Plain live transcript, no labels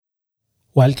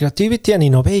While creativity and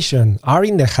innovation are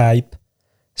in the hype,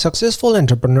 successful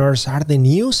entrepreneurs are the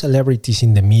new celebrities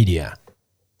in the media.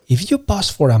 If you pause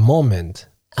for a moment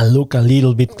and look a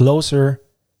little bit closer,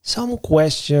 some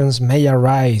questions may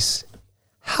arise.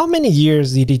 How many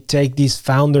years did it take these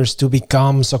founders to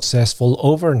become successful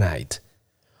overnight?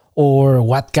 Or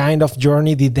what kind of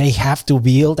journey did they have to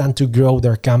build and to grow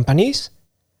their companies?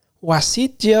 Was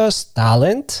it just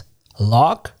talent,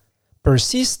 luck,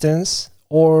 persistence,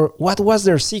 or what was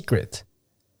their secret?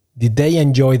 Did they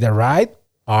enjoy the ride?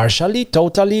 Partially,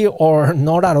 totally, or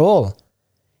not at all?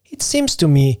 It seems to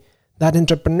me that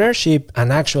entrepreneurship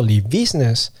and actually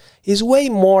business is way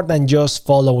more than just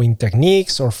following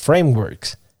techniques or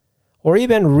frameworks, or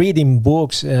even reading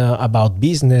books about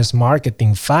business,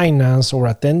 marketing, finance, or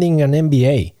attending an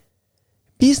MBA.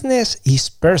 Business is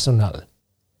personal.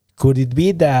 Could it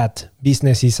be that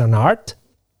business is an art?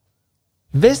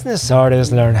 Business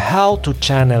artists learn how to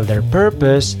channel their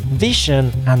purpose,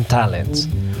 vision, and talents,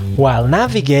 while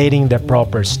navigating the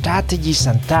proper strategies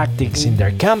and tactics in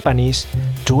their companies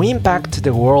to impact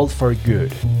the world for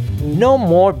good. No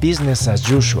more business as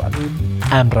usual.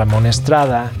 I'm Ramon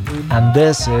Estrada, and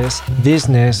this is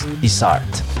Business is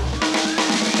Art.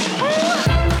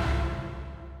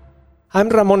 I'm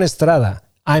Ramon Estrada.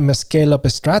 I'm a scale-up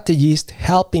strategist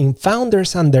helping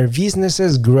founders and their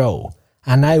businesses grow.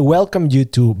 And I welcome you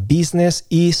to Business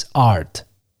is Art.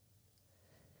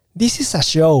 This is a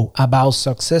show about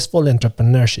successful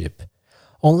entrepreneurship.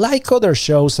 Unlike other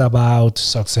shows about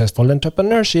successful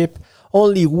entrepreneurship,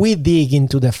 only we dig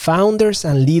into the founders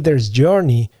and leaders'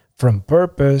 journey from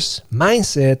purpose,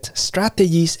 mindset,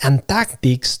 strategies, and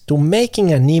tactics to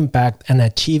making an impact and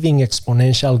achieving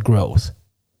exponential growth.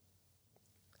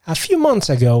 A few months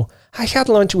ago, I had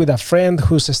lunch with a friend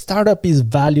whose startup is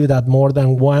valued at more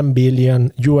than $1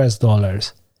 billion.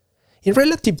 In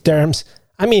relative terms,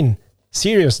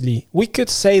 seriously, we could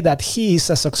say that he is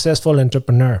a successful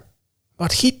entrepreneur.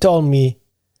 But he told me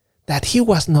that he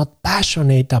was not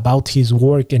passionate about his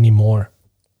work anymore.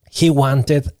 He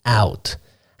wanted out.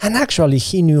 And actually,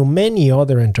 he knew many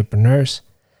other entrepreneurs,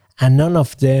 and none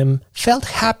of them felt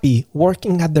happy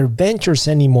working at their ventures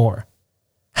anymore.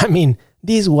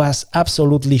 This was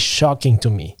absolutely shocking to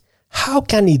me. How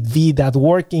can it be that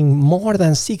working more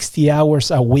than 60 hours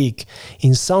a week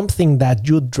in something that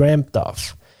you dreamt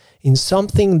of, in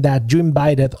something that you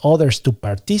invited others to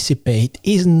participate,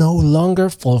 is no longer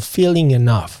fulfilling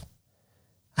enough?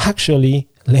 Actually,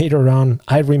 later on,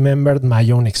 I remembered my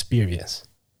own experience.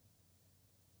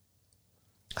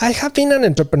 I have been an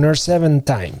entrepreneur 7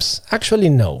 times. Actually,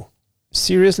 no.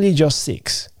 Seriously, just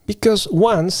 6. Because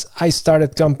once I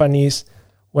started companies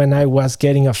when I was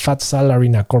getting a fat salary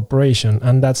in a corporation,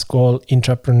 and that's called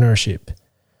entrepreneurship.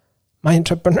 My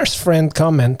entrepreneur's friend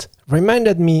comment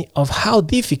reminded me of how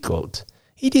difficult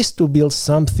it is to build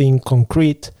something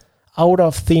concrete out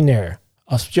of thin air,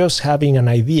 of just having an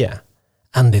idea,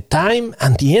 and the time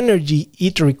and the energy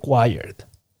it required.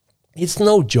 It's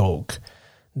no joke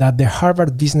that the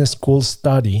Harvard Business School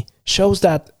study shows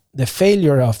that the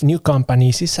failure of new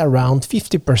companies is around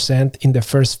 50% in the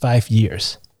first 5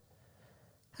 years.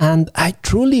 And I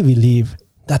truly believe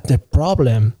that the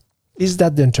problem is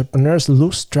that the entrepreneurs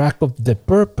lose track of the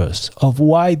purpose of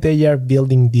why they are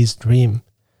building this dream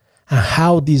and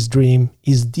how this dream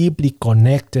is deeply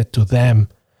connected to them,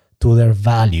 to their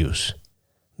values.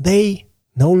 They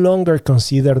no longer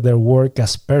consider their work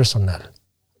as personal,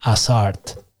 as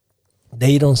art.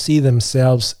 They don't see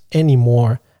themselves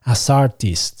anymore as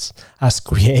artists, as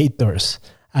creators,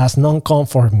 as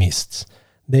nonconformists.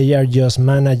 They are just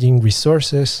managing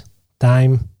resources,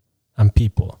 time, and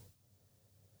people.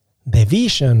 The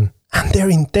vision and their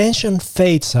intention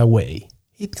fades away.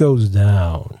 It goes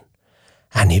down.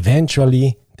 And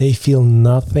eventually, they feel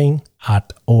nothing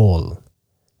at all.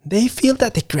 They feel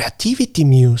that the creativity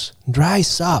muse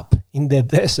dries up in the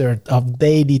desert of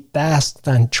daily tasks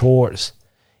and chores.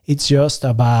 It's just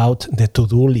about the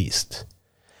to-do list.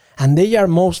 And they are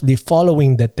mostly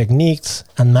following the techniques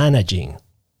and managing.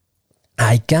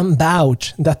 I can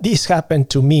vouch that this happened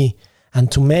to me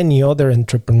and to many other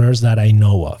entrepreneurs that I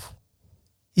know of.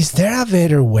 Is there a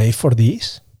better way for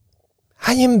this?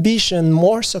 I envision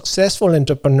more successful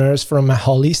entrepreneurs from a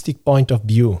holistic point of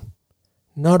view,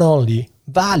 not only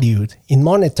valued in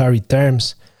monetary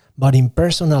terms, but in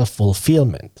personal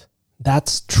fulfillment.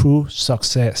 That's true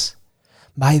success.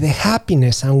 By the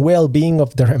happiness and well-being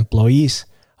of their employees,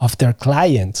 of their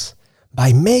clients,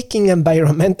 by making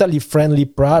environmentally friendly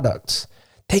products,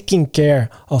 taking care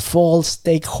of all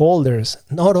stakeholders,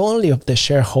 not only of the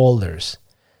shareholders,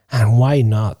 and why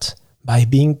not, by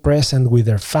being present with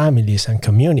their families and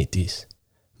communities.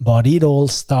 But it all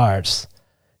starts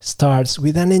starts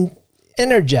with an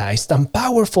energized and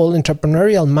powerful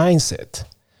entrepreneurial mindset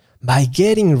by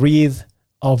getting rid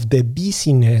of the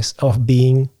busyness of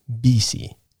being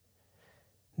busy.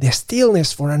 The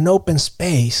stillness for an open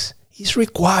space is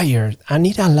required, and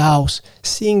it allows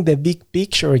seeing the big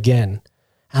picture again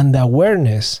and the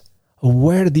awareness of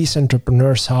where these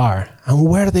entrepreneurs are and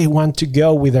where they want to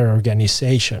go with their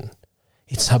organization.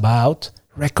 It's about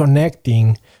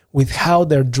reconnecting with how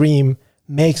their dream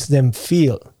makes them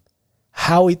feel,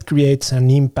 how it creates an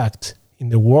impact in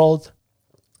the world,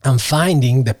 and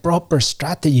finding the proper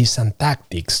strategies and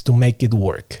tactics to make it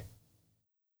work.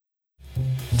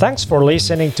 Thanks for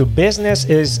listening to Business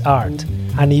is Art.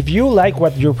 And if you like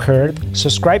what you've heard,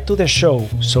 subscribe to the show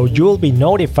so you'll be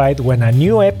notified when a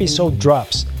new episode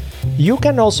drops. You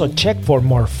can also check for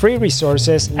more free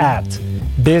resources at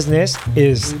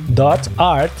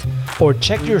businessis.art or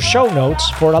check your show notes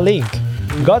for a link.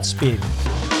 Godspeed!